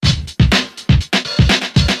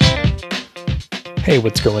Hey,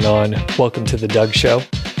 what's going on? Welcome to The Doug Show.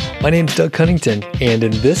 My name's Doug Cunnington, and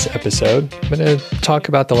in this episode, I'm going to talk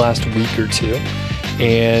about the last week or two,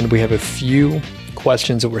 and we have a few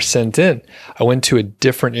questions that were sent in. I went to a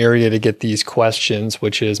different area to get these questions,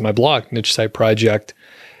 which is my blog, Niche Site Project.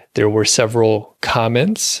 There were several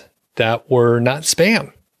comments that were not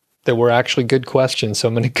spam, that were actually good questions, so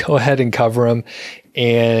I'm going to go ahead and cover them.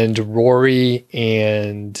 And Rory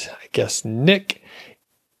and I guess Nick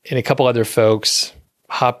and a couple other folks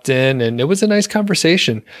hopped in, and it was a nice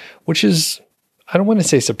conversation, which is, I don't want to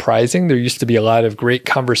say surprising. There used to be a lot of great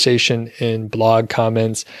conversation in blog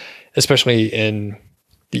comments, especially in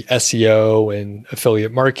the SEO and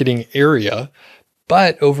affiliate marketing area.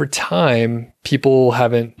 But over time, people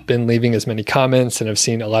haven't been leaving as many comments, and I've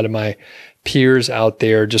seen a lot of my peers out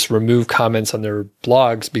there just remove comments on their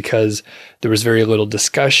blogs because there was very little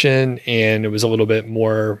discussion and it was a little bit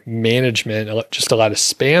more management, just a lot of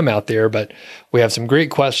spam out there. But we have some great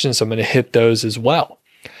questions, so I'm going to hit those as well.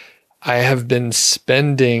 I have been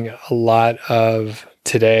spending a lot of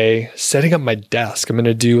today setting up my desk. I'm going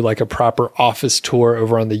to do like a proper office tour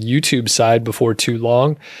over on the YouTube side before too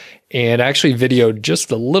long. And I actually videoed just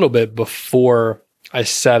a little bit before I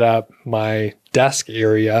set up my desk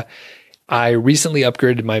area. I recently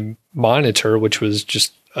upgraded my monitor, which was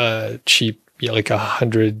just cheap, like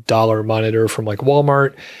 $100 monitor from like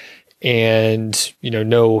Walmart, and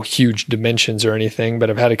no huge dimensions or anything. But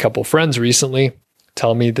I've had a couple friends recently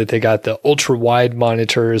tell me that they got the ultra wide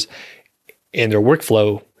monitors and their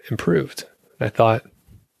workflow improved. And I thought,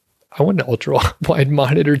 I want an ultra wide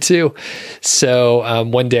monitor too. So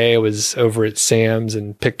one day I was over at Sam's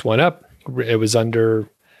and picked one up. It was under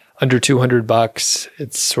 $200.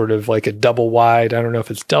 It's sort of like a double wide. I don't know if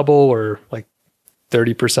it's double or like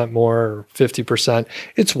 30% more or 50%.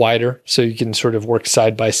 It's wider, so you can sort of work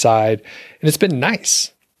side by side, and it's been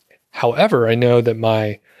nice. However, I know that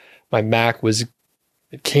my Mac it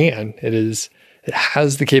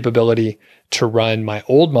has the capability to run my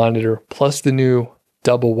old monitor plus the new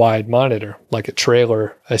double wide monitor, like a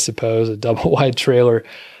trailer, I suppose, a double wide trailer.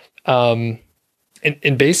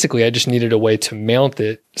 And basically, I just needed a way to mount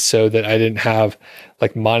it so that I didn't have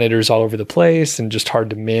like monitors all over the place and just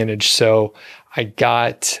hard to manage. So I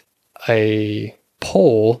got a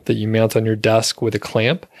pole that you mount on your desk with a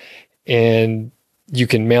clamp, and you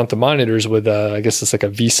can mount the monitors with I guess it's like a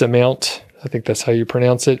Visa mount. I think that's how you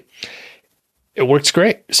pronounce it. It works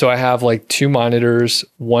great. So I have like two monitors,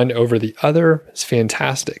 one over the other. It's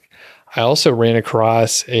fantastic. I also ran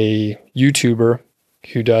across a YouTuber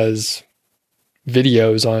who does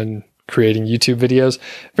videos on creating YouTube videos.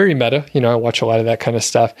 Very meta. I watch a lot of that kind of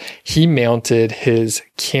stuff. He mounted his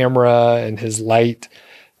camera and his light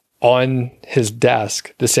on his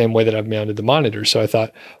desk the same way that I've mounted the monitor. So I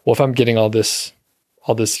thought, well, if I'm getting all this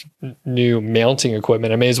new mounting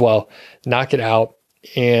equipment, I may as well knock it out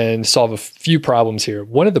and solve a few problems here.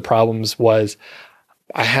 One of the problems was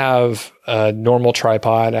I have a normal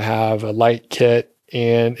tripod, I have a light kit,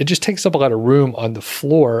 and it just takes up a lot of room on the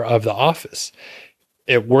floor of the office.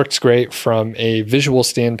 It works great from a visual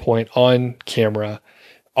standpoint on camera.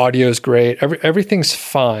 Audio is great. Everything's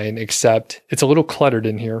fine, except it's a little cluttered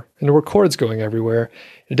in here, and there were cords going everywhere.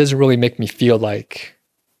 It doesn't really make me feel like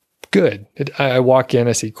good. I walk in,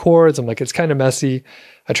 I see cords. I'm like, it's kind of messy.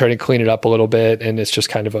 I try to clean it up a little bit, and it's just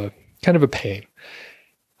kind of a pain.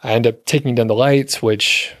 I end up taking down the lights,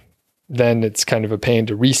 which then it's kind of a pain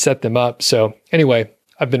to reset them up. So anyway,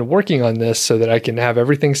 I've been working on this so that I can have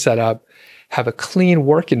everything set up, have a clean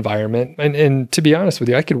work environment. And to be honest with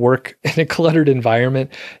you, I could work in a cluttered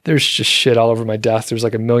environment. There's just shit all over my desk. There's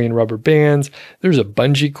like a million rubber bands. There's a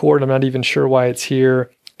bungee cord. I'm not even sure why it's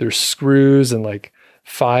here. There's screws and like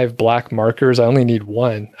 5 black markers. I only need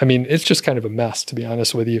one. I mean, it's just kind of a mess, to be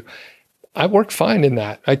honest with you. I work fine in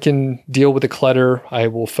that. I can deal with the clutter. I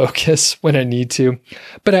will focus when I need to,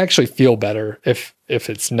 but I actually feel better if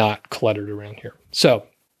it's not cluttered around here. So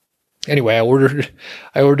anyway,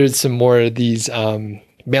 I ordered some more of these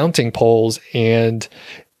mounting poles, and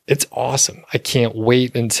it's awesome. I can't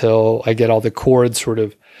wait until I get all the cords, sort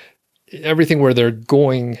of everything where they're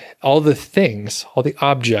going, all the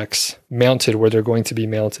objects mounted where they're going to be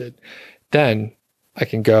mounted. Then I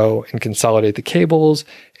can go and consolidate the cables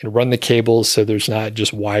and run the cables so there's not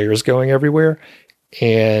just wires going everywhere,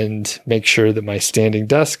 and make sure that my standing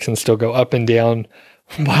desk can still go up and down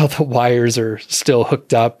while the wires are still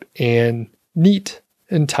hooked up and neat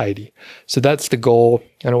and tidy. So that's the goal.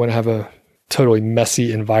 I don't want to have a totally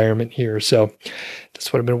messy environment here. So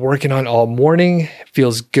that's what I've been working on all morning. It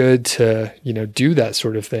feels good to, do that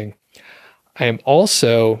sort of thing. I am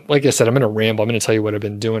also, like I said, I'm going to ramble. I'm going to tell you what I've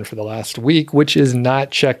been doing for the last week, which is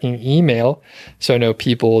not checking email. So I know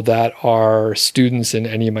people that are students in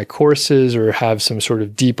any of my courses or have some sort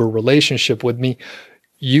of deeper relationship with me.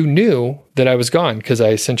 You knew that I was gone because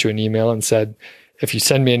I sent you an email and said, if you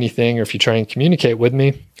send me anything or if you try and communicate with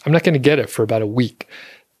me, I'm not going to get it for about a week.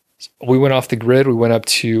 We went off the grid. We went up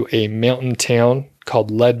to a mountain town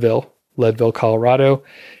called Leadville, Colorado.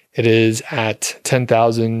 It is at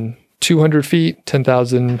 10,200 feet,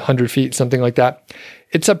 10,100 feet, something like that.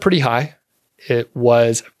 It's up pretty high. It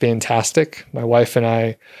was fantastic. My wife and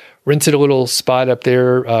I rented a little spot up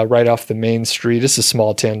there right off the main street. It's a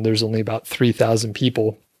small town. There's only about 3,000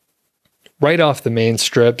 people right off the main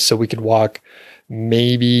strip. So we could walk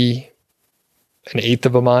maybe an eighth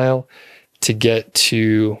of a mile to get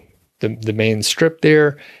to the main strip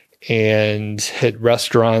there and hit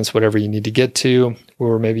restaurants, whatever you need to get to. We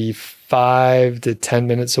were maybe 5 to 10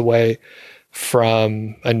 minutes away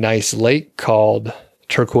from a nice lake called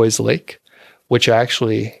Turquoise Lake, which I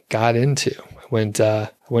actually got into. I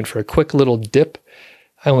went for a quick little dip.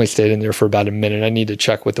 I only stayed in there for about a minute. I need to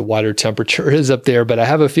check what the water temperature is up there, but I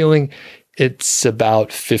have a feeling it's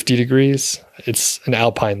about 50 degrees. It's an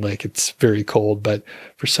alpine lake. It's very cold, but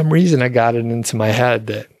for some reason I got it into my head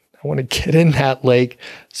that I want to get in that lake.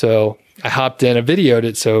 So I hopped in, I videoed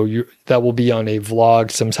it. So that will be on a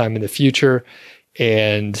vlog sometime in the future.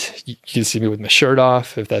 And you can see me with my shirt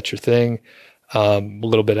off if that's your thing. A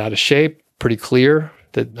little bit out of shape, pretty clear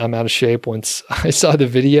that I'm out of shape once I saw the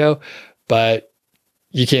video, but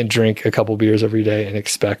you can't drink a couple beers every day and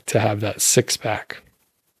expect to have that six pack.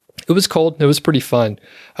 It was cold. It was pretty fun.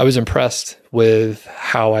 I was impressed with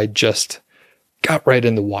how I just got right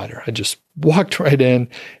in the water. I just walked right in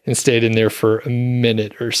and stayed in there for a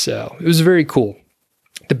minute or so. It was very cool.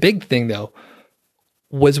 The big thing though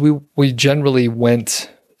was we generally went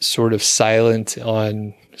sort of silent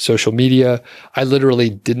on social media. I literally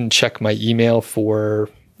didn't check my email for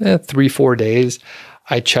 3-4 days.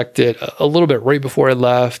 I checked it a little bit right before I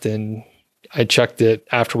left, and I checked it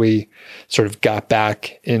after we sort of got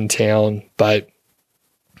back in town, but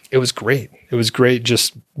it was great. It was great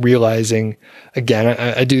just realizing, again,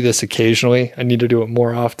 I do this occasionally. I need to do it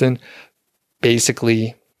more often.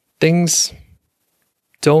 Basically, things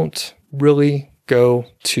don't really go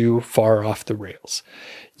too far off the rails.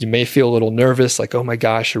 You may feel a little nervous, like, oh my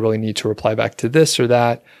gosh, I really need to reply back to this or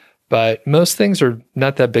that. But most things are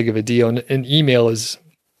not that big of a deal. And email is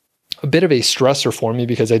a bit of a stressor for me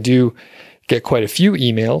because I do get quite a few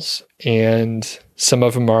emails, and some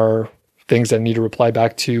of them are things I need to reply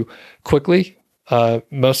back to quickly.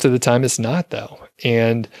 Most of the time it's not though.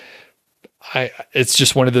 And it's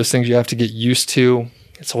just one of those things you have to get used to.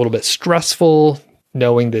 It's a little bit stressful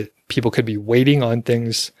knowing that people could be waiting on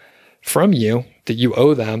things from you that you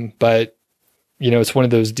owe them. But, it's one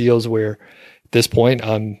of those deals where at this point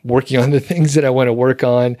I'm working on the things that I want to work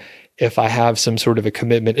on. If I have some sort of a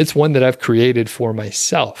commitment, it's one that I've created for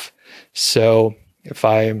myself. So if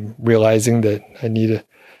I'm realizing that I need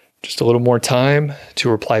just a little more time to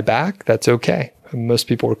reply back, that's okay. Most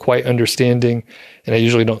people are quite understanding, and I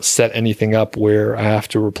usually don't set anything up where I have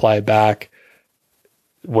to reply back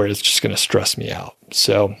where it's just going to stress me out.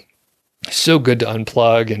 So good to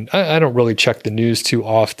unplug, and I don't really check the news too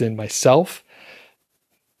often myself.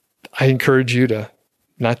 I encourage you to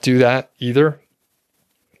not do that either.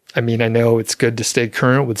 I mean, I know it's good to stay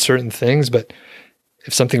current with certain things, but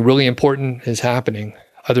if something really important is happening,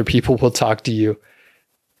 other people will talk to you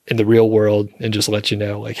in the real world and just let you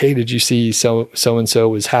know, like, hey, did you see so-and-so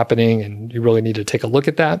was happening? And you really need to take a look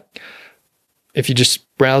at that. If you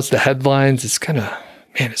just browse the headlines, it's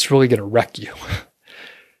it's really going to wreck you.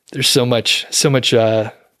 There's so much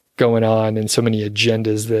going on and so many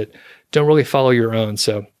agendas that don't really follow your own.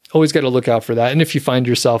 So always got to look out for that. And if you find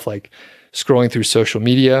yourself like scrolling through social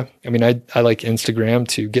media, I mean, I like Instagram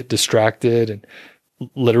to get distracted and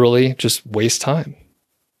literally just waste time.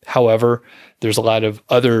 However, there's a lot of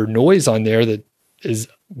other noise on there that is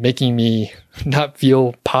making me not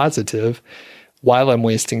feel positive while I'm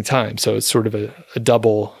wasting time. So it's sort of a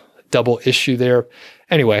double issue there.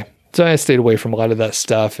 Anyway, so I stayed away from a lot of that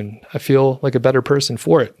stuff, and I feel like a better person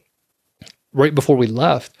for it. Right before we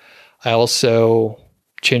left, I also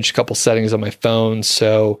changed a couple settings on my phone.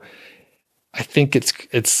 So I think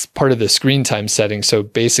it's part of the screen time setting. So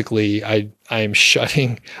basically I'm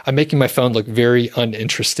making my phone look very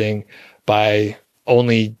uninteresting by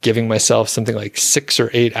only giving myself something like 6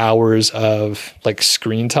 or 8 hours of like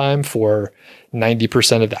screen time for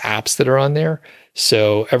 90% of the apps that are on there.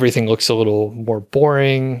 So everything looks a little more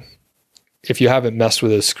boring. If you haven't messed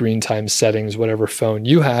with those screen time settings, whatever phone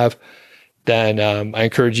you have, then I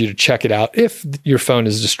encourage you to check it out if your phone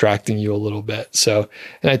is distracting you a little bit. So,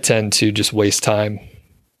 and I tend to just waste time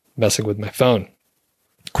messing with my phone.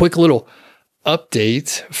 Quick little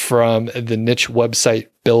update from the niche website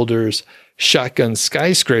builders, Shotgun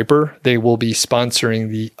Skyscraper. They will be sponsoring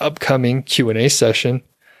the upcoming Q&A session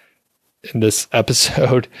in this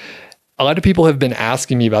episode. A lot of people have been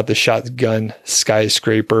asking me about the Shotgun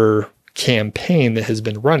Skyscraper campaign that has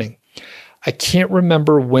been running. I can't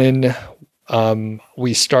remember when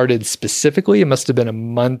we started specifically. It must have been a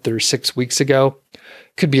month or 6 weeks ago.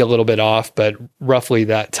 Could be a little bit off, but roughly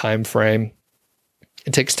that time frame.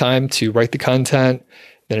 It takes time to write the content,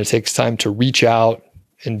 then it takes time to reach out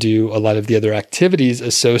and do a lot of the other activities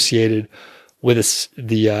associated with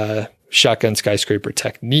the Shotgun Skyscraper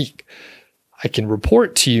technique. I can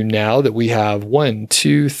report to you now that we have 1,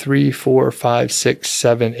 2, 3, 4, 5, 6,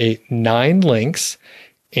 7, 8, 9 links.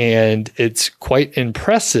 And it's quite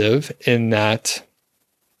impressive in that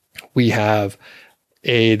we have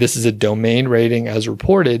this is a domain rating as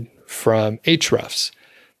reported from Ahrefs.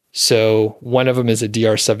 So one of them is a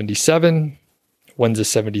DR77, one's a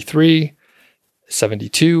 73,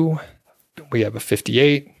 72, we have a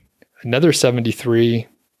 58, another 73,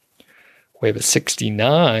 we have a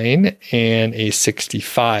 69, and a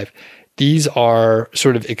 65. These are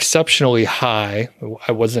sort of exceptionally high.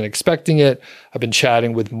 I wasn't expecting it. I've been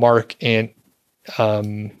chatting with Mark and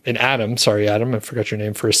Adam. Sorry, Adam, I forgot your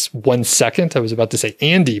name for 1 second. I was about to say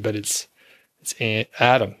Andy, but it's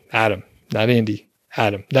Adam. Adam, not Andy.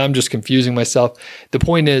 Adam. Now I'm just confusing myself. The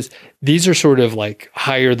point is, these are sort of like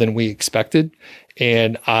higher than we expected.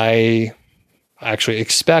 And I actually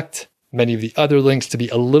expect many of the other links to be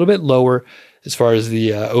a little bit lower as far as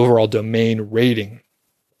the overall domain rating.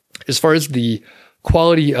 As far as the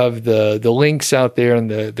quality of the links out there and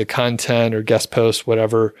the content or guest posts,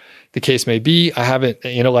 whatever the case may be, I haven't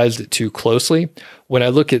analyzed it too closely. When I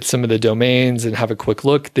look at some of the domains and have a quick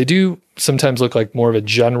look, they do sometimes look like more of a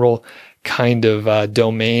general kind of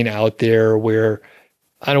domain out there where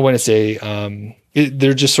I don't want to say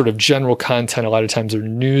they're just sort of general content. A lot of times they're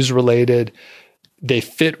news related. They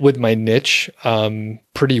fit with my niche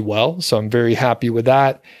pretty well. So I'm very happy with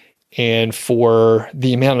that. And for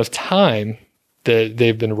the amount of time that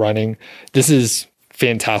they've been running, this is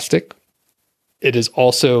fantastic. It is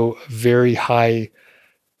also very high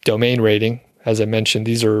domain rating. As I mentioned,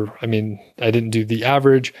 these are, I didn't do the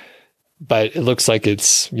average, but it looks like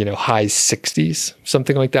it's, high 60s,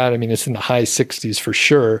 something like that. It's in the high 60s for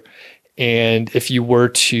sure. And if you were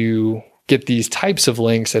to get these types of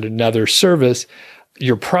links at another service,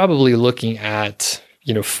 you're probably looking at,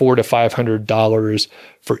 $400 to $500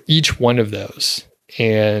 for each one of those.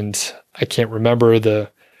 And I can't remember the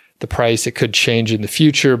price. It could change in the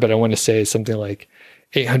future, but I want to say something like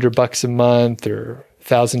 $800 a month or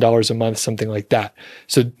 $1,000 a month, something like that.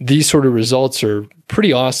 So these sort of results are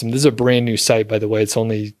pretty awesome. This is a brand new site, by the way. It's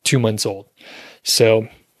only 2 months old. So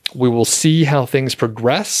we will see how things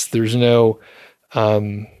progress. There's no,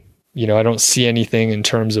 I don't see anything in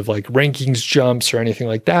terms of like rankings jumps or anything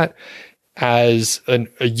like that. As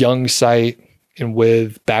a young site and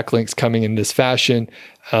with backlinks coming in this fashion,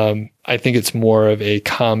 I think it's more of a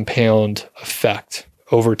compound effect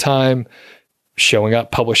over time, showing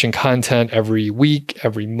up, publishing content every week,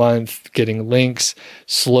 every month, getting links,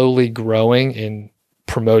 slowly growing and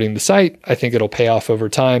promoting the site. I think it'll pay off over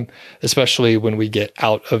time, especially when we get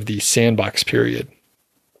out of the sandbox period.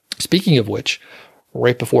 Speaking of which,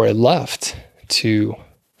 right before I left to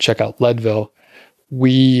check out Leadville,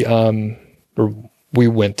 we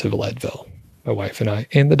went to Leadville. My wife and I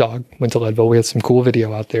and the dog went to Leadville. We had some cool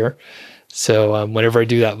video out there. So whenever I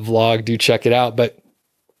do that vlog, do check it out. But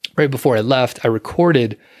right before I left, I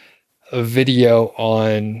recorded a video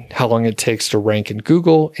on how long it takes to rank in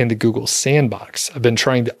Google and the Google Sandbox. I've been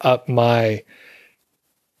trying to up my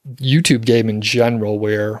YouTube game in general,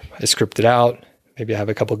 where I script it out. Maybe I have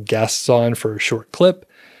a couple guests on for a short clip.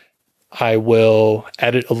 I will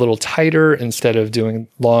edit a little tighter instead of doing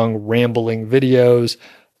long rambling videos,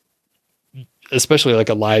 especially like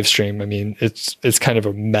a live stream. It's kind of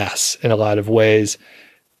a mess in a lot of ways.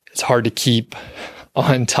 It's hard to keep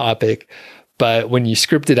on topic, but when you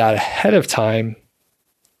script it out ahead of time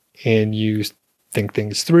and you think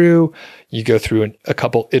things through, you go through a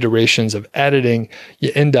couple iterations of editing,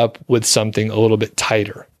 you end up with something a little bit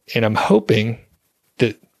tighter. And I'm hoping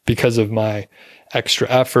that because of my extra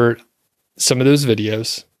effort, some of those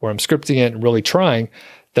videos where I'm scripting it and really trying,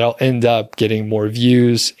 that I'll end up getting more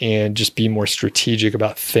views and just be more strategic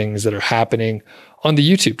about things that are happening on the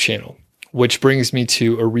YouTube channel. Which brings me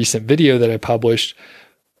to a recent video that I published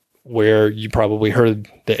where you probably heard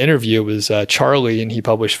the interview was Charlie, and he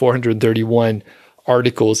published 431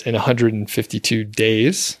 articles in 152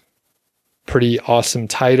 days. Pretty awesome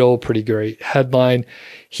title, pretty great headline.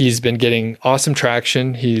 He's been getting awesome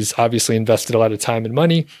traction. He's obviously invested a lot of time and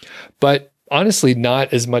money, but honestly,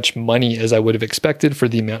 not as much money as I would have expected for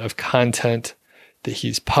the amount of content that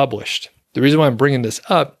he's published. The reason why I'm bringing this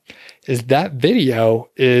up is that video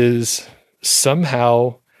is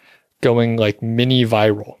somehow going like mini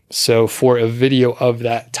viral. So for a video of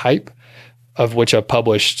that type, of which I've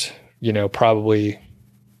published, probably,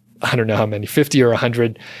 I don't know how many, 50 or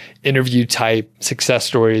 100 interview type success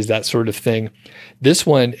stories, that sort of thing. This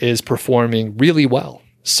one is performing really well.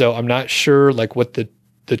 So I'm not sure like what the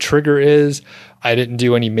trigger is. I didn't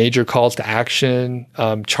do any major calls to action.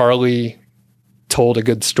 Charlie told a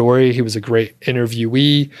good story. He was a great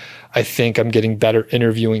interviewee. I think I'm getting better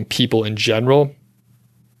interviewing people in general.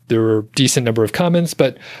 There were a decent number of comments,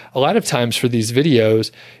 but a lot of times for these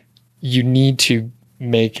videos, you need to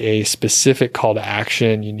make a specific call to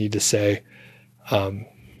action. You need to say,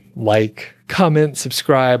 like, comment,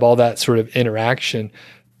 subscribe, all that sort of interaction.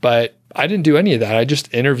 But I didn't do any of that. I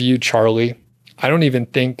just interviewed Charlie. I don't even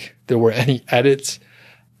think there were any edits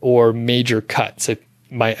or major cuts.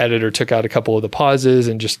 My editor took out a couple of the pauses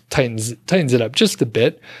and just tightens it up just a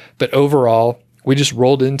bit. But overall, we just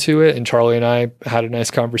rolled into it, and Charlie and I had a nice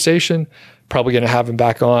conversation. Probably going to have him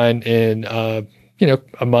back on in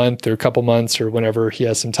a month or a couple months or whenever he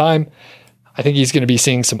has some time. I think he's going to be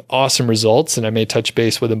seeing some awesome results, and I may touch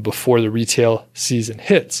base with him before the retail season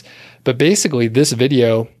hits. But basically, this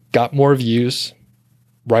video got more views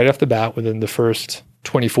right off the bat within the first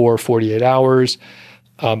 24, 48 hours.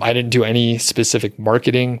 I didn't do any specific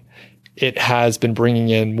marketing. It has been bringing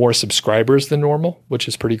in more subscribers than normal, which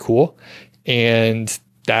is pretty cool. And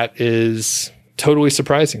that is totally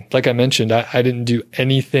surprising. Like I mentioned, I didn't do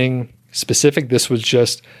anything specific. This was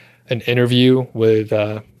just an interview with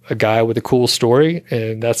a guy with a cool story,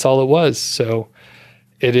 and that's all it was. So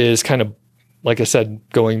it is kind of, like I said,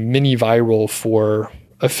 going mini viral for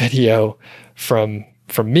a video from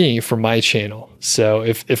me, from my channel. So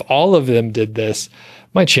if all of them did this,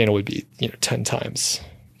 my channel would be 10 times,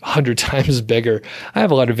 100 times bigger. I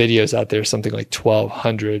have a lot of videos out there, something like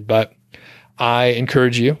 1,200, but I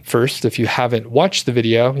encourage you first, if you haven't watched the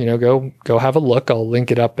video, go have a look. I'll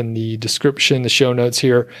link it up in the description, the show notes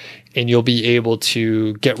here, and you'll be able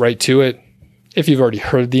to get right to it. If you've already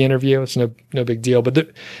heard the interview, it's no big deal. But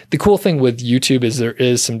the cool thing with YouTube is there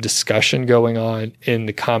is some discussion going on in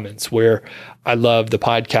the comments, where I love the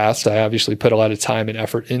podcast. I obviously put a lot of time and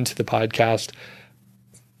effort into the podcast,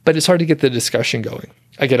 but it's hard to get the discussion going.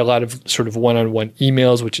 I get a lot of sort of one-on-one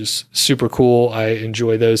emails, which is super cool. I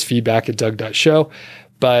enjoy those. Feedback at Doug.show.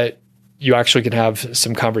 But you actually can have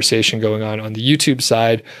some conversation going on the YouTube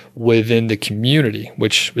side within the community,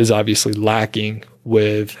 which is obviously lacking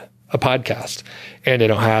with a podcast. And I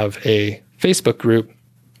don't have a Facebook group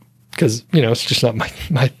because, it's just not my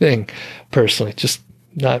thing personally. Just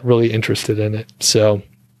not really interested in it. So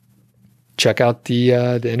check out the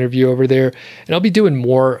interview over there. And I'll be doing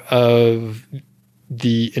more of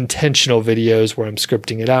the intentional videos where I'm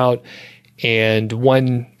scripting it out. And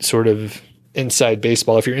one sort of inside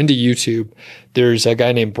baseball, if you're into YouTube, there's a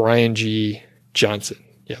guy named Brian G. Johnson.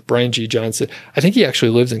 Yeah, Brian G. Johnson. I think he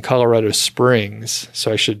actually lives in Colorado Springs.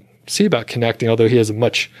 So I should see about connecting, although he has a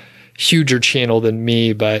much huger channel than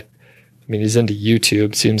me. But he's into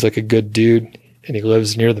YouTube. Seems like a good dude. And he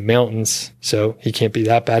lives near the mountains, so he can't be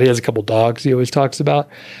that bad. He has a couple dogs he always talks about.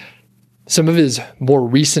 Some of his more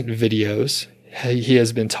recent videos, he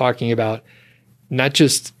has been talking about not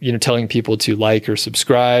just, telling people to like or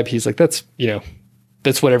subscribe. He's like, that's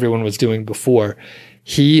what everyone was doing before.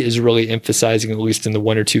 He is really emphasizing, at least in the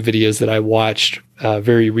one or two videos that I watched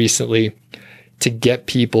very recently, to get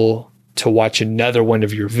people to watch another one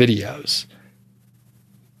of your videos.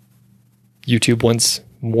 YouTube wants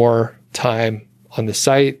more time on the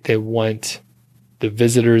site. They want the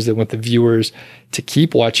visitors, they want the viewers to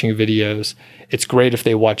keep watching videos. It's great if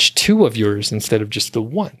they watch two of yours instead of just the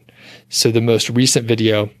one. So the most recent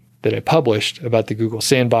video that I published about the Google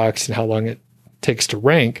Sandbox and how long it takes to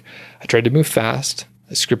rank, I tried to move fast.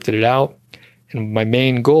 I scripted it out. And my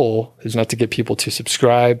main goal is not to get people to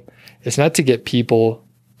subscribe. It's not to get people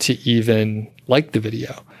to even like the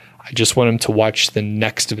video. I just want them to watch the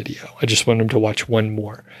next video. I just want them to watch one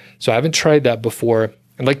more. So I haven't tried that before.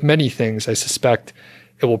 And like many things, I suspect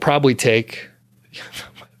it will probably take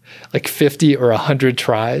like 50 or 100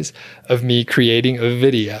 tries of me creating a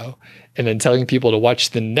video and then telling people to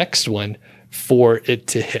watch the next one for it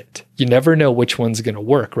to hit. You never know which one's going to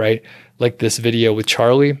work, right? Like this video with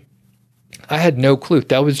Charlie. I had no clue.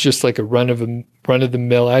 That was just like a run of the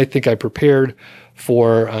mill. I think I prepared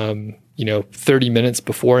for 30 minutes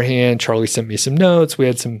beforehand. Charlie sent me some notes. We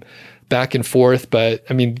had some back and forth, but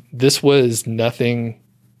I mean, this was nothing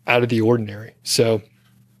out of the ordinary. So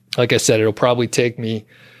like I said, it'll probably take me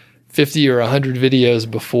 50 or 100 videos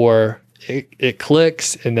before it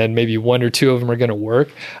clicks, and then maybe 1 or 2 of them are going to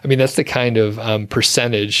work. I mean, that's the kind of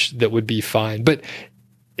percentage that would be fine. But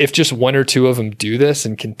if just 1 or 2 of them do this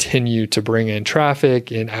and continue to bring in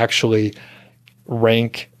traffic and actually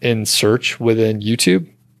rank in search within YouTube,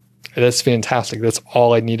 that's fantastic. That's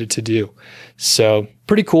all I needed to do. So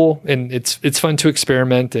pretty cool. And it's fun to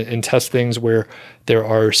experiment and test things where there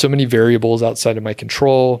are so many variables outside of my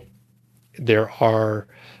control. There are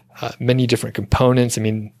many different components. I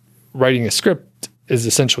mean, writing a script is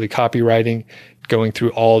essentially copywriting, going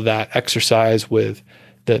through all of that exercise with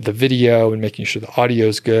the video and making sure the audio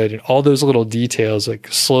is good and all those little details. Like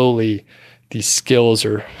slowly these skills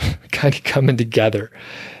are kind of coming together.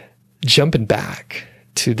 Jumping back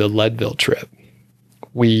to the Leadville trip,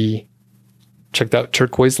 we checked out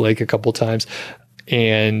Turquoise Lake a couple times,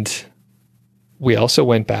 and we also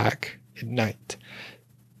went back at night.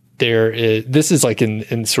 This is like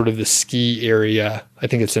in sort of the ski area. I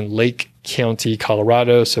think it's in Lake County,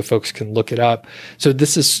 Colorado, so folks can look it up. So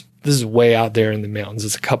this is way out there in the mountains.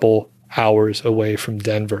 It's a couple hours away from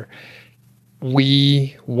Denver.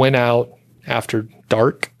 We went out after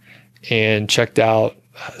dark and checked out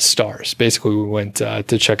stars. Basically, we went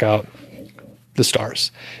to check out the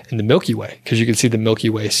stars in the Milky Way, because you could see the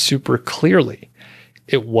Milky Way super clearly.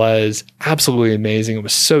 It was absolutely amazing. It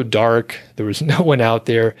was so dark. There was no one out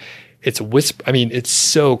there. It's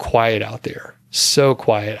so quiet out there. So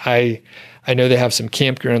quiet. I know they have some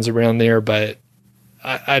campgrounds around there, but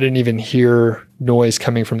I didn't even hear noise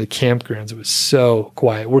coming from the campgrounds. It was so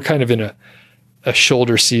quiet. We're kind of in a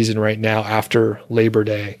shoulder season right now after Labor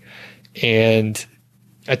Day. And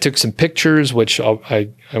I took some pictures, which I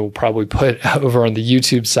will probably put over on the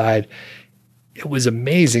YouTube side. It was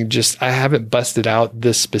amazing. Just, I haven't busted out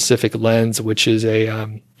this specific lens, which is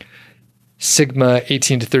a Sigma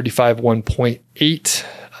 18-35 1.8,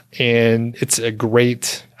 and it's a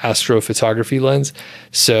great astrophotography lens.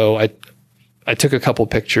 So I took a couple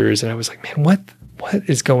pictures and I was like, man, what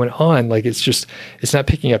is going on? Like, it's not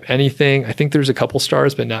picking up anything. I think there's a couple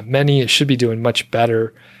stars, but not many. It should be doing much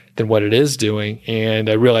better than what it is doing. And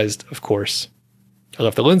I realized, of course, I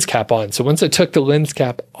left the lens cap on. So once I took the lens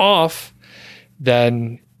cap off,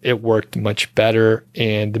 then it worked much better.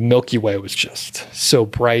 And the Milky Way was just so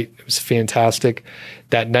bright. It was fantastic.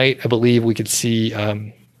 That night, I believe we could see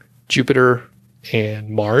Jupiter and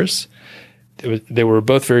Mars. They were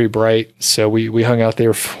both very bright. So we hung out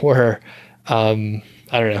there for,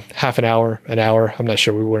 I don't know, half an hour. I'm not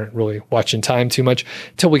sure. We weren't really watching time too much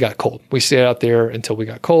until we got cold. We stayed out there until we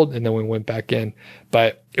got cold, and then we went back in.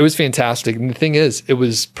 But it was fantastic. And the thing is, it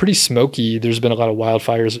was pretty smoky. There's been a lot of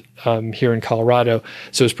wildfires here in Colorado.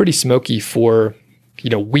 So it was pretty smoky for,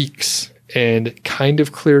 weeks, and it kind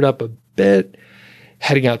of cleared up a bit.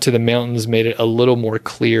 Heading out to the mountains made it a little more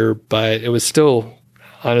clear, but it was still,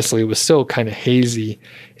 honestly, kind of hazy,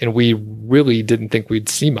 and we really didn't think we'd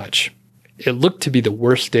see much. It looked to be the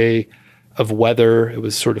worst day of weather. It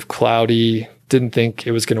was sort of cloudy. Didn't think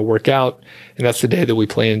it was going to work out. And that's the day that we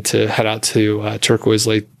planned to head out to Turquoise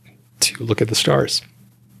Lake to look at the stars.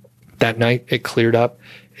 That night, it cleared up,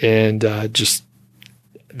 and just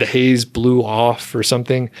the haze blew off or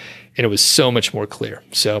something, and it was so much more clear.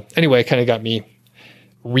 So anyway, it kind of got me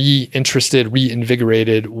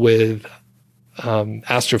reinvigorated with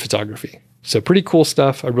astrophotography. So pretty cool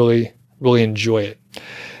stuff. I really, really enjoy it.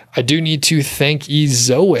 I do need to thank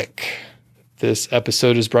Ezoic. This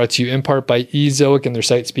episode is brought to you in part by Ezoic and their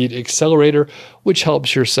Site Speed Accelerator, which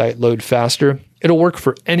helps your site load faster. It'll work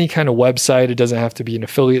for any kind of website. It doesn't have to be an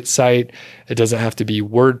affiliate site. It doesn't have to be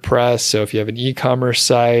WordPress. So if you have an e-commerce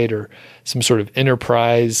site or some sort of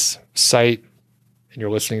enterprise site and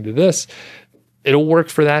you're listening to this, it'll work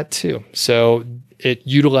for that too. So it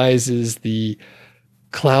utilizes the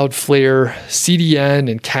Cloudflare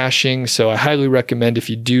CDN and caching. So I highly recommend, if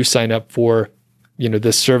you do sign up for,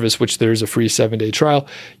 this service, which there's a free 7-day trial,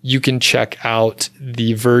 you can check out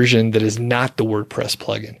the version that is not the WordPress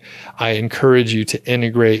plugin. I encourage you to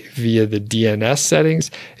integrate via the DNS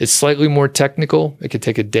settings. It's slightly more technical. It could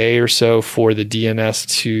take a day or so for the DNS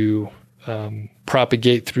to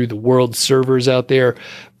propagate through the world servers out there,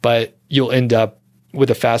 but you'll end up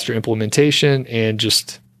with a faster implementation and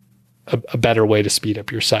just a better way to speed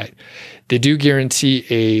up your site. They do guarantee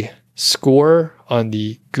a score on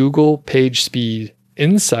the Google PageSpeed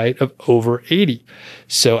insight of over 80.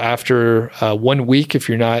 So after 1 week, if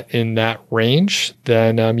you're not in that range,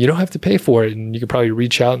 then you don't have to pay for it. And you can probably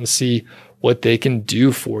reach out and see what they can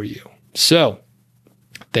do for you. So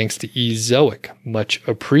thanks to Ezoic, much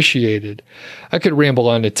appreciated. I could ramble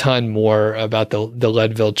on a ton more about the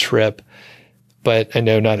Leadville trip, but I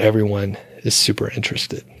know not everyone is super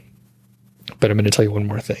interested. But I'm going to tell you one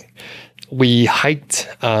more thing. We hiked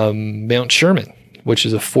Mount Sherman, which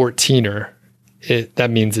is a 14er. That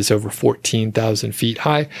means it's over 14,000 feet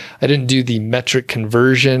high. I didn't do the metric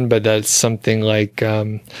conversion, but that's something like,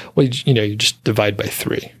 you just divide by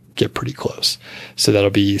 3, get pretty close. So that'll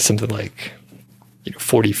be something like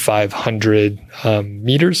 4,500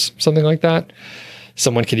 meters, something like that.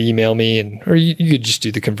 Someone could email me, or you could just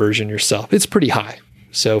do the conversion yourself. It's pretty high.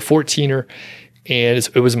 So 14er, and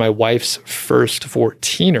it was my wife's first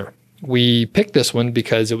 14er. We picked this one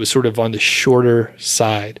because it was sort of on the shorter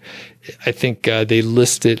side. I think they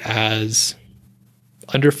list it as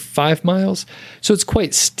under 5 miles. So it's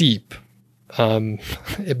quite steep.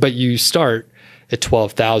 But you start at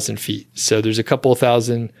 12,000 feet. So there's a couple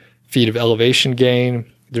thousand feet of elevation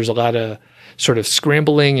gain. There's a lot of sort of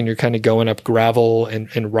scrambling, and you're kind of going up gravel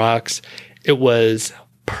and rocks. It was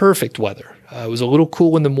perfect weather. It was a little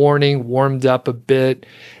cool in the morning, warmed up a bit.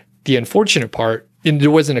 The unfortunate part, and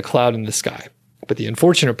there wasn't a cloud in the sky, but the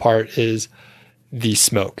unfortunate part is the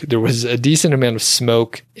smoke. There was a decent amount of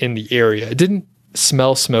smoke in the area. It didn't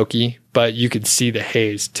smell smoky, but you could see the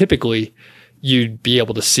haze. Typically, you'd be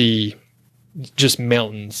able to see just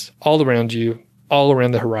mountains all around you, all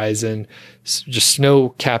around the horizon, just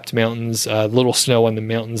snow-capped mountains, little snow on the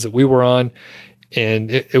mountains that we were on.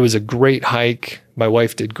 And it was a great hike. My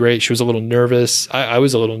wife did great. She was a little nervous. I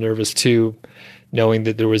was a little nervous too, knowing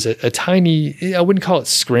that there was a tiny, I wouldn't call it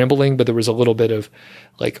scrambling, but there was a little bit of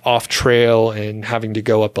like off trail and having to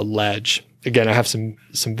go up a ledge. Again, I have some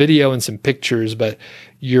video and some pictures, but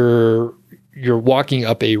you're walking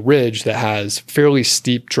up a ridge that has fairly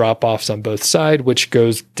steep drop-offs on both sides, which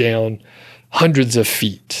goes down hundreds of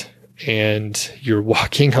feet. And you're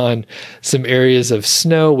walking on some areas of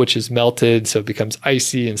snow, which is melted, so it becomes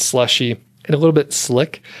icy and slushy and a little bit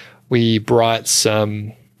slick. We brought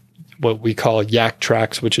some what we call Yak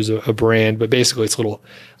Tracks, which is a brand, but basically it's little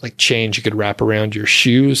like chains you could wrap around your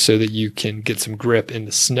shoes so that you can get some grip in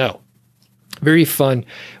the snow. Very fun.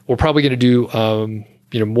 We're probably going to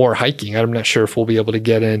do more hiking. I'm not sure if we'll be able to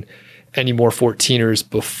get in any more 14ers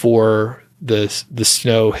before the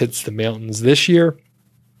snow hits the mountains this year,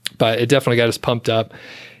 but it definitely got us pumped up,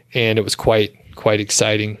 and it was quite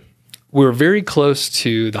exciting. We were very close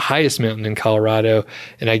to the highest mountain in Colorado,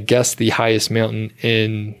 and I guess the highest mountain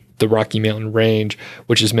in the Rocky Mountain Range,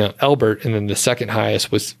 which is Mount Elbert, and then the second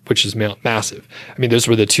highest which is Mount Massive. I mean, those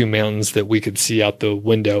were the two mountains that we could see out the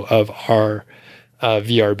window of our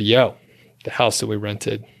VRBO, the house that we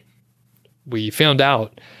rented. We found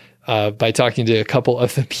out by talking to a couple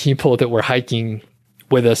of the people that were hiking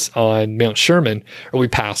with us on Mount Sherman, or we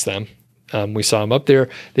passed them. We saw them up there.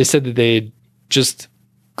 They said that they had just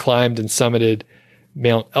climbed and summited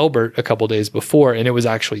Mount Elbert a couple days before, and it was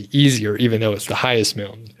actually easier, even though it's the highest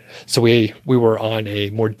mountain. So we were on a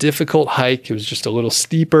more difficult hike. It was just a little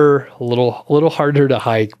steeper, a little harder to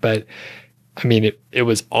hike, but I mean, it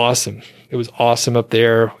was awesome. It was awesome up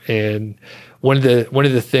there. And one of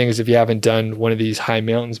the things, if you haven't done one of these high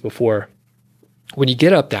mountains before, when you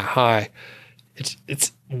get up that high,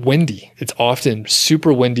 it's windy. It's often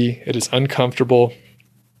super windy. It is uncomfortable.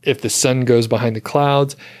 If the sun goes behind the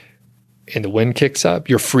clouds and the wind kicks up,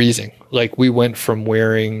 you're freezing. Like we went from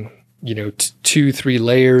wearing, 2-3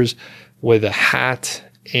 layers with a hat,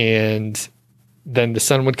 and then the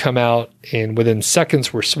sun would come out, and within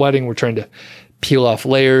seconds we're sweating. We're trying to peel off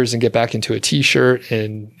layers and get back into a t-shirt,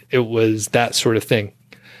 and it was that sort of thing.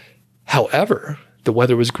 However, the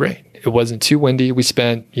weather was great. It wasn't too windy. We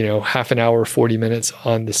spent, half an hour, 40 minutes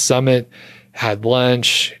on the summit, had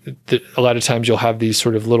lunch. A lot of times you'll have these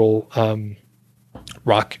sort of little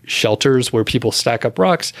rock shelters where people stack up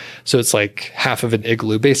rocks. So it's like half of an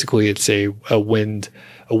igloo. Basically, it's a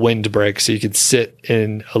windbreak. So you could sit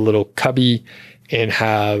in a little cubby and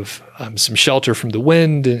have some shelter from the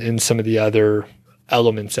wind and some of the other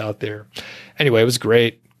elements out there. Anyway, it was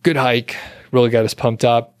great. Good hike. Really got us pumped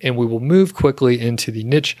up. And we will move quickly into the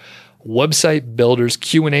Niche Website Builders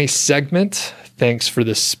Q&A segment. Thanks for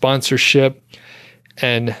the sponsorship.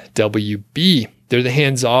 NWB. They're the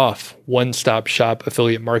hands-off, one-stop shop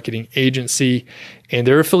affiliate marketing agency, and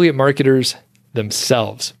they're affiliate marketers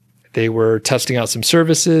themselves. They were testing out some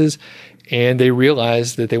services, and they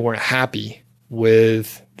realized that they weren't happy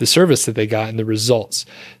with the service that they got and the results.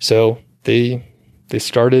 So they They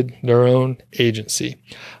started their own agency.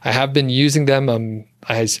 I have been using them.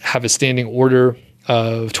 I have a standing order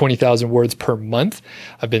of 20,000 words per month.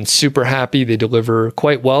 I've been super happy. They deliver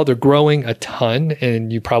quite well. They're growing a ton,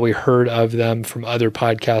 and you probably heard of them from other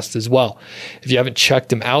podcasts as well. If you haven't checked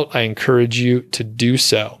them out, I encourage you to do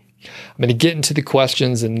so. I'm going to get into the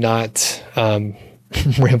questions and not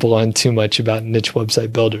ramble on too much about niche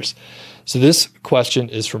website builders. So this question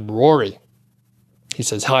is from Rory. He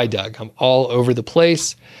says, "Hi, Doug. I'm all over the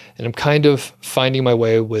place, and I'm kind of finding my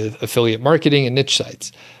way with affiliate marketing and niche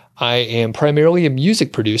sites. I am primarily a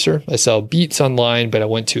music producer. I sell beats online, but I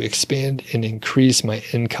want to expand and increase my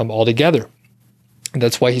income altogether." And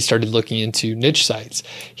that's why he started looking into niche sites.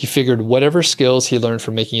 He figured whatever skills he learned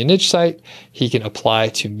from making a niche site, he can apply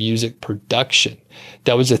to music production.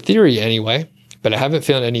 That was a theory anyway, but I haven't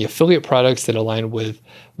found any affiliate products that align with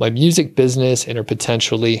my music business and are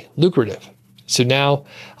potentially lucrative. So now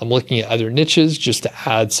I'm looking at other niches just to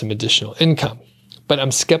add some additional income. But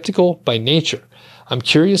I'm skeptical by nature. I'm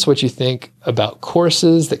curious what you think about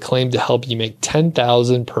courses that claim to help you make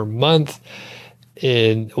 $10,000 per month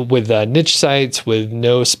with niche sites with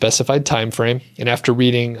no specified time frame. And after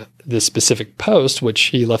reading the specific post, which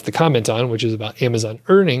he left the comment on, which is about Amazon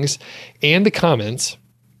earnings, and the comments,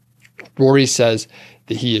 Rory says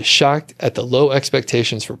that he is shocked at the low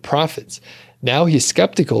expectations for profits. Now he's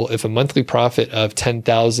skeptical if a monthly profit of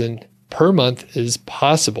 $10,000 per month is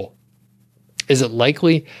possible. Is it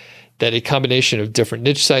likely that a combination of different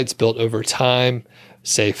niche sites built over time,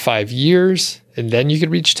 say 5 years, and then you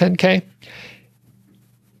could reach 10K?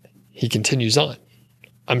 He continues on.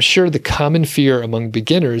 I'm sure the common fear among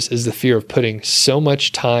beginners is the fear of putting so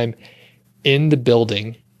much time in the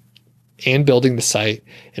building and building the site,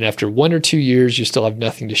 and after 1 or 2 years, you still have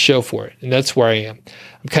nothing to show for it. And that's where I am.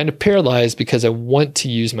 I'm kind of paralyzed because I want to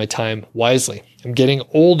use my time wisely. I'm getting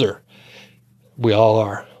older. We all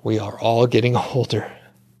are. We are all getting older.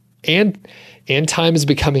 And time is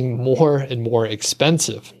becoming more and more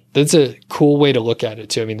expensive. That's a cool way to look at it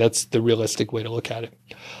too. I mean, that's the realistic way to look at it.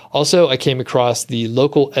 Also, I came across the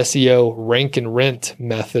local SEO rank and rent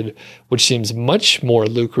method, which seems much more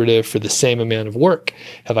lucrative for the same amount of work.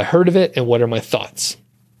 Have I heard of it, and what are my thoughts?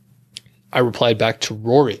 I replied back to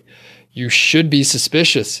Rory, you should be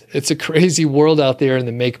suspicious. It's a crazy world out there in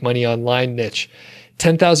the make money online niche.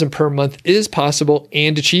 10,000 per month is possible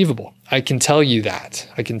and achievable. I can tell you that.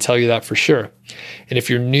 I can tell you that for sure. And if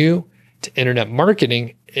you're new to internet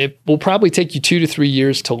marketing, it will probably take you 2 to 3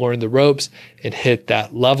 years to learn the ropes and hit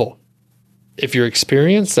that level. If you're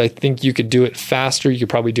experienced, I think you could do it faster. You could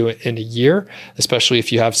probably do it in a year, especially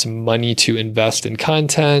if you have some money to invest in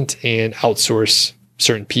content and outsource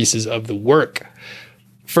certain pieces of the work.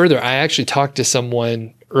 Further, I actually talked to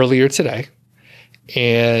someone earlier today,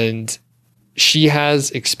 and she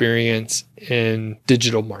has experience in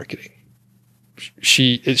digital marketing.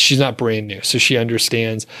 She's not brand new, so she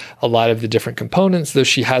understands a lot of the different components, though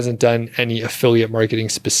she hasn't done any affiliate marketing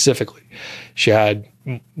specifically. She had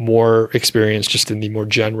more experience just in the more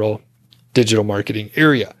general digital marketing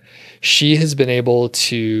area. She has been able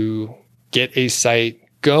to get a site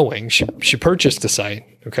going. She purchased a site.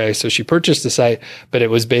 Okay, so she purchased a site, but it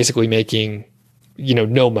was basically making,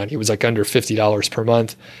 no money. It was like under $50 per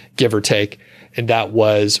month, give or take, and that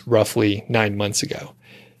was roughly 9 months ago.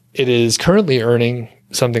 It is currently earning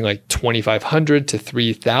something like $2,500 to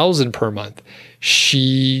 $3,000 per month.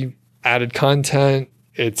 She added content.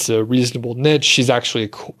 It's a reasonable niche. She's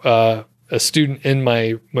actually a student in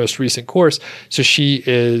my most recent course. So she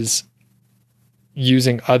is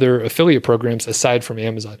using other affiliate programs aside from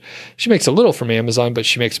Amazon. She makes a little from Amazon, but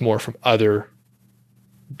she makes more from other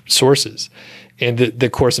sources. And the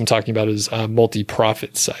course I'm talking about is a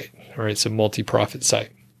multi-profit site. All right, so multi-profit site.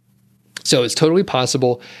 So it's totally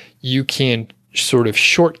possible you can sort of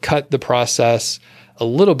shortcut the process a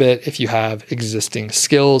little bit if you have existing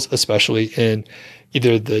skills, especially in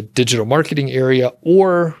either the digital marketing area,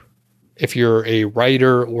 or if you're a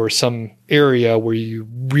writer or some area where you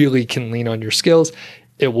really can lean on your skills,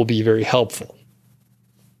 it will be very helpful.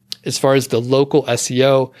 As far as the local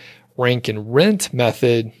SEO rank and rent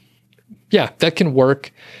method, yeah, that can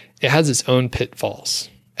work. It has its own pitfalls.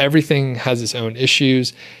 Everything has its own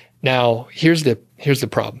issues. Now, here's the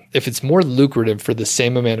problem. If it's more lucrative for the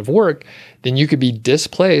same amount of work, then you could be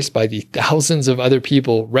displaced by the thousands of other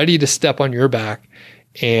people ready to step on your back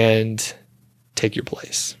and take your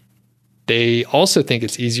place. They also think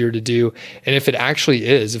it's easier to do. And if it actually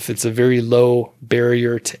is, if it's a very low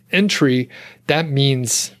barrier to entry, that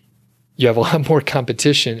means you have a lot more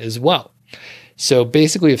competition as well. So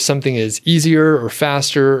basically, if something is easier or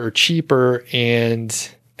faster or cheaper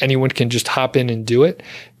and anyone can just hop in and do it,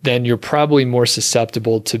 then you're probably more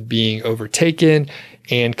susceptible to being overtaken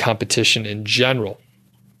and competition in general.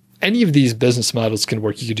 Any of these business models can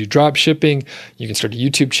work. You could do drop shipping, you can start a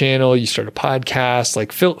YouTube channel, you start a podcast,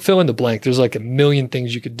 like fill in the blank. There's like a million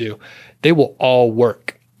things you could do. They will all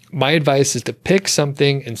work. My advice is to pick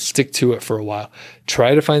something and stick to it for a while.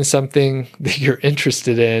 Try to find something that you're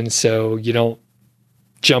interested in so you don't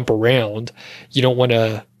jump around. You don't want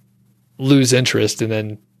to lose interest and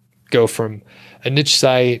then go from a niche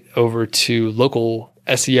site over to local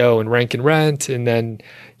SEO and rank and rent. And then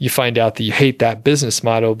you find out that you hate that business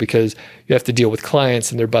model because you have to deal with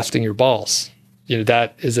clients and they're busting your balls.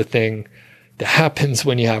 That is a thing that happens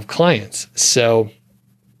when you have clients. So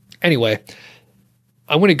anyway,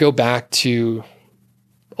 I want to go back to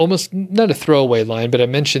almost not a throwaway line, but I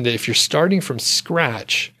mentioned that if you're starting from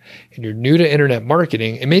scratch and you're new to internet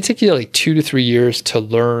marketing, it may take you like 2 to 3 years to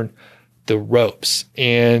learn the ropes.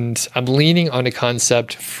 And I'm leaning on a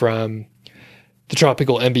concept from the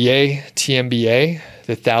Tropical MBA, TMBA,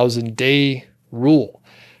 the 1,000-day rule.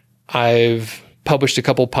 I've published a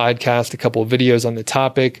couple podcasts, a couple of videos on the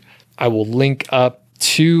topic. I will link up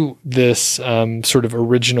to this sort of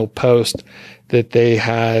original post that they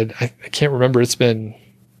had. I can't remember. It's been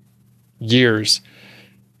years.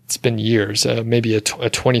 Maybe a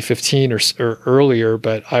 2015 or earlier,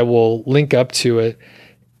 but I will link up to it.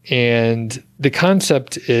 And the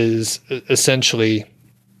concept is essentially,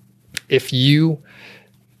 if you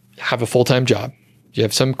have a full-time job, you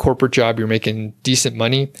have some corporate job, you're making decent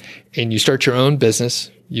money, and you start your own business,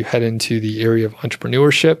 you head into the area of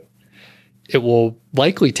entrepreneurship, it will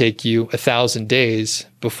likely take you 1,000 days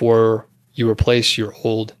before you replace your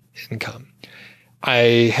old income.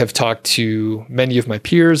 I have talked to many of my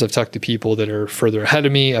peers. I've talked to people that are further ahead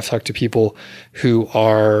of me. I've talked to people who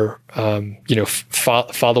are,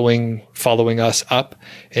 following us up,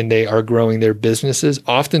 and they are growing their businesses.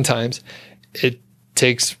 Oftentimes, it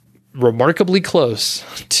takes remarkably close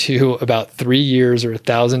to about 3 years or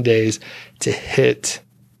 1,000 days to hit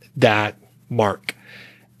that mark.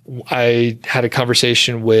 I had a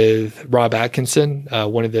conversation with Rob Atkinson,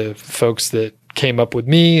 one of the folks that came up with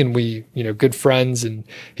me, and we, good friends, and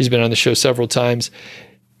he's been on the show several times.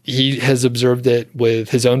 He has observed it with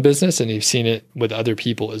his own business, and he's seen it with other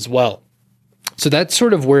people as well. So that's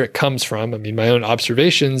sort of where it comes from. I mean, my own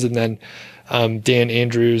observations, and then Dan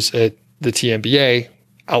Andrews at the TMBA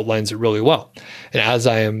outlines it really well. And as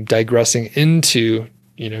I am digressing into,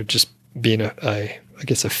 just being a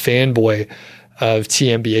fanboy of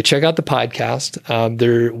TMBA, check out the podcast.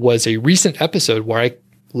 There was a recent episode where I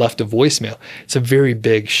left a voicemail. It's a very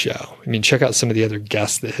big show. I mean, check out some of the other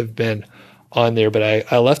guests that have been on there, but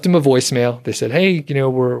I left them a voicemail. They said, hey,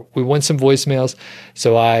 we want some voicemails.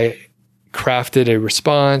 So I crafted a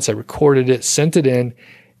response. I recorded it, sent it in,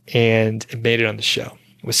 and it made it on the show.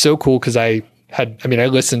 It was so cool because I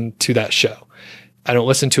listened to that show. I don't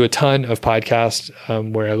listen to a ton of podcasts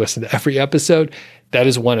where I listen to every episode. That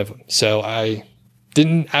is one of them. So I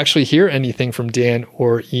didn't actually hear anything from Dan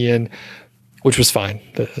or Ian, which was fine.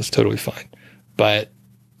 That's totally fine. But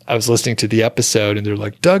I was listening to the episode and they're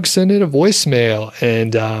like, Doug, send in a voicemail.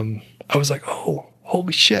 And I was like, oh,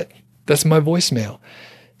 holy shit, that's my voicemail.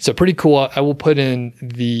 So pretty cool. I will put in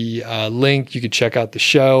the link. You could check out the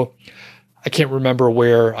show. I can't remember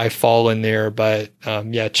where I fall in there, but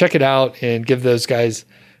check it out and give those guys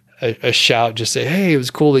a shout. Just say, hey, it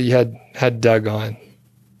was cool that you had Doug on.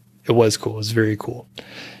 It was cool. It was very cool.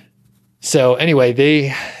 So anyway,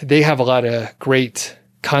 they have a lot of great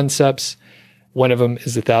concepts. One of them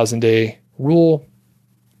is the 1,000-day rule.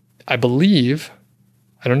 I believe,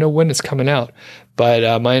 I don't know when it's coming out,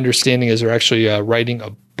 but my understanding is they're actually writing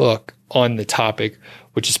a book on the topic,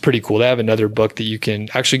 which is pretty cool. They have another book that you can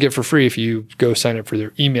actually get for free if you go sign up for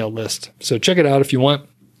their email list. So check it out if you want.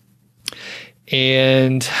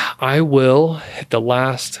 And I will hit the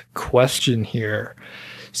last question here.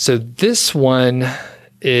 So this one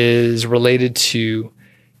is related to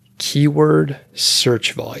keyword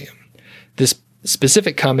search volume. This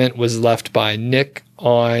specific comment was left by Nick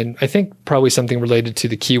on, I think, probably something related to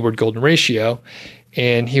the keyword golden ratio.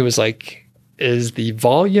 And he was like, is the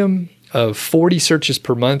volume of 40 searches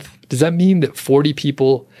per month, does that mean that 40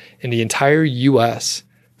 people in the entire US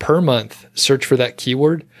per month search for that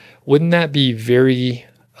keyword? Wouldn't that be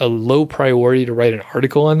a low priority to write an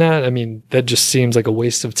article on that? I mean, that just seems like a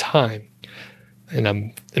waste of time. And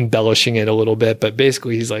I'm embellishing it a little bit, but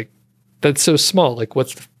basically he's like, that's so small. Like,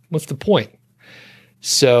 what's the point?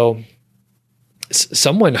 So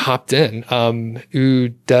someone hopped in,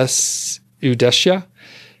 Udesha,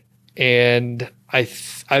 and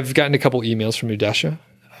I've gotten a couple emails from Udesha.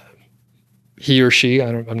 he or she,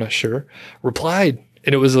 I'm not sure, replied,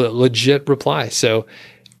 and it was a legit reply. So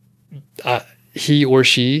he or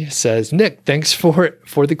she says, Nick, thanks for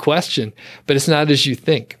the question, but it's not as you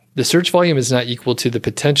think. The search volume is not equal to the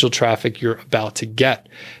potential traffic you're about to get.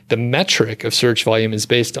 The metric of search volume is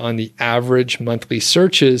based on the average monthly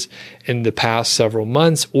searches in the past several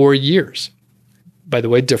months or years. By the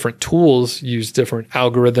way, different tools use different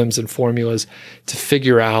algorithms and formulas to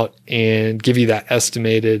figure out and give you that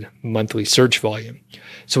estimated monthly search volume.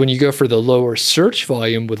 So when you go for the lower search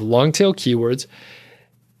volume with long tail keywords,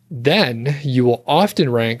 then you will often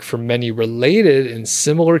rank for many related and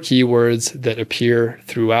similar keywords that appear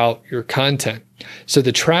throughout your content. So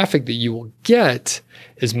the traffic that you will get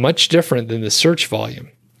is much different than the search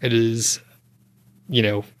volume. It is,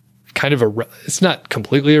 kind of it's not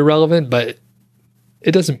completely irrelevant, but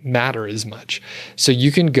it doesn't matter as much. So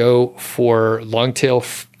you can go for long tail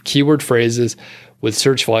keyword phrases with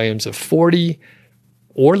search volumes of 40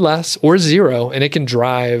 or less or 0, and it can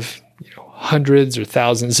drive hundreds or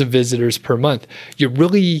thousands of visitors per month. You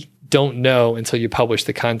really don't know until you publish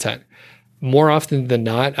the content. More often than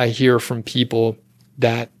not, I hear from people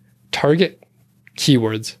that target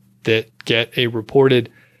keywords that get a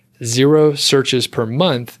reported 0 searches per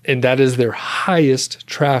month, and that is their highest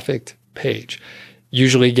trafficked page,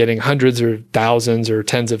 usually getting hundreds or thousands or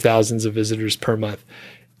tens of thousands of visitors per month.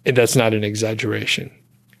 And that's not an exaggeration.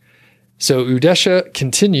 So Udesha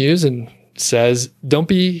continues and says, don't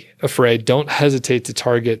be afraid. Don't hesitate to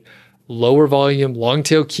target lower volume, long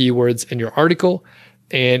tail keywords in your article.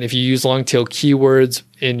 And if you use long tail keywords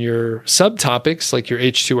in your subtopics, like your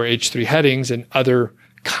H2 or H3 headings and other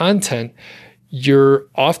content, you're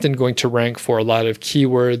often going to rank for a lot of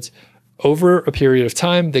keywords over a period of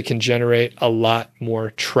time that can generate a lot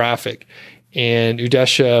more traffic. And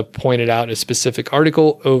Udesha pointed out a specific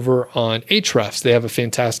article over on Ahrefs. They have a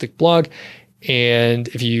fantastic blog. And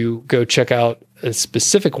if you go check out a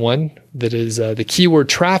specific one that is the keyword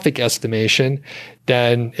traffic estimation,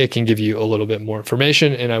 then it can give you a little bit more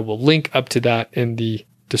information. And I will link up to that in the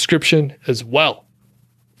description as well.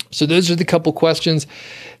 So those are the couple questions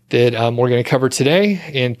that we're going to cover today.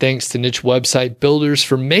 And thanks to Niche Website Builders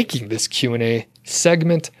for making this Q&A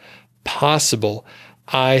segment possible.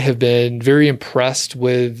 I have been very impressed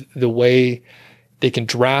with the way they can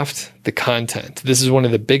draft the content. This is one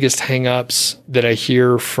of the biggest hangups that I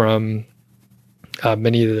hear from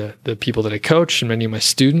many of the people that I coach and many of my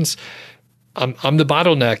students. I'm the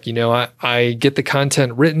bottleneck. I get the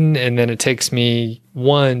content written and then it takes me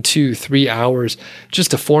 1, 2, 3 hours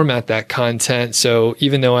just to format that content. So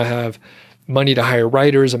even though I have money to hire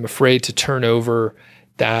writers, I'm afraid to turn over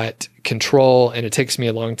that control and it takes me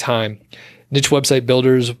a long time. Niche Website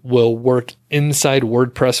Builders will work inside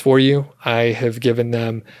WordPress for you. I have given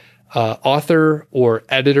them author or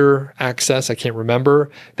editor access. I can't remember.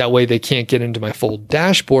 That way they can't get into my full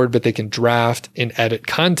dashboard, but they can draft and edit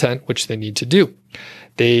content, which they need to do.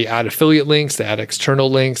 They add affiliate links, they add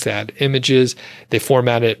external links, they add images. They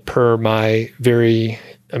format it per my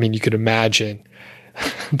you could imagine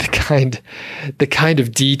the kind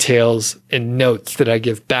of details and notes that I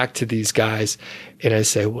give back to these guys. And I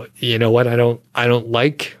say, well, you know what? I don't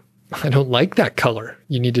like that color.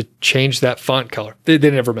 You need to change that font color. They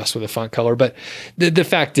never mess with the font color, but the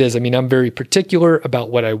fact is, I'm very particular about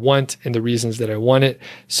what I want and the reasons that I want it.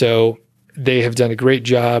 So they have done a great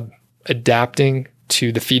job adapting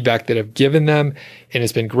to the feedback that I've given them. And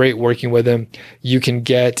it's been great working with them. You can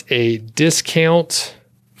get a discount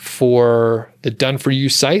for the done for you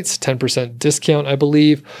sites, 10% discount, I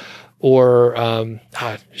believe, or,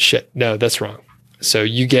 no, that's wrong. So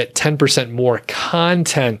you get 10% more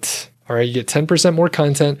content. All right. You get 10% more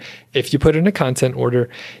content. If you put in a content order,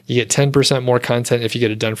 you get 10% more content if you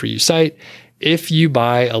get a done for you site. If you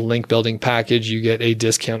buy a link building package, you get a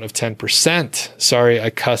discount of 10%. Sorry, I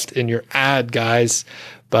cussed in your ad, guys,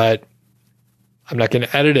 but I'm not going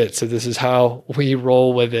to edit it. So this is how we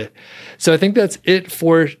roll with it. So I think that's it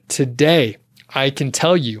for today. I can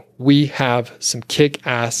tell you we have some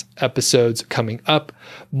kick-ass episodes coming up,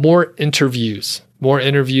 more interviews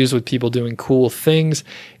with people doing cool things,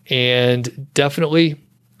 and definitely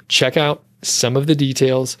check out some of the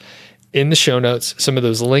details in the show notes, some of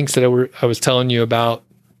those links that I was telling you about.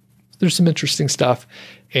 There's some interesting stuff.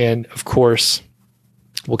 And of course,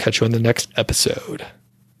 we'll catch you on the next episode.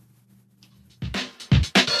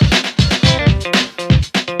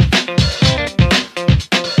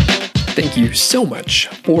 Thank you so much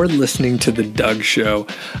for listening to The Doug Show.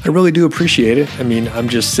 I really do appreciate it. I'm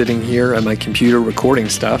just sitting here at my computer recording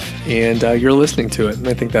stuff, and you're listening to it, and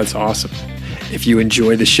I think that's awesome. If you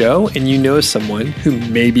enjoy the show and you know someone who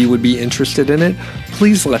maybe would be interested in it,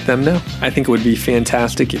 please let them know. I think it would be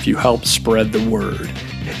fantastic if you help spread the word.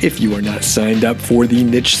 If you are not signed up for the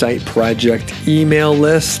Niche Site Project email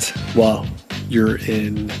list, well, you're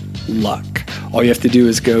in luck. All you have to do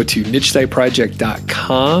is go to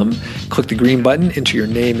nichesiteproject.com, click the green button, enter your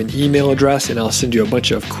name and email address, and I'll send you a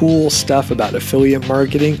bunch of cool stuff about affiliate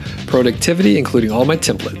marketing, productivity, including all my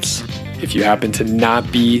templates. If you happen to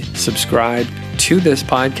not be subscribed to this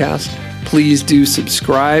podcast, please do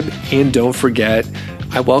subscribe, and don't forget,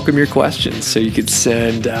 I welcome your questions. So you could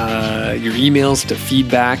send your emails to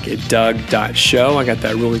feedback@doug.show. I got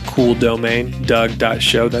that really cool domain,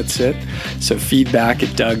 doug.show. That's it. So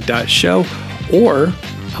feedback@doug.show. Or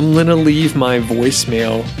I'm going to leave my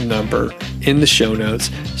voicemail number in the show notes.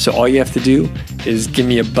 So all you have to do is give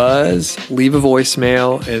me a buzz, leave a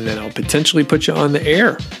voicemail, and then I'll potentially put you on the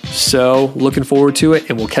air. So looking forward to it,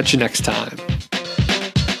 and we'll catch you next time.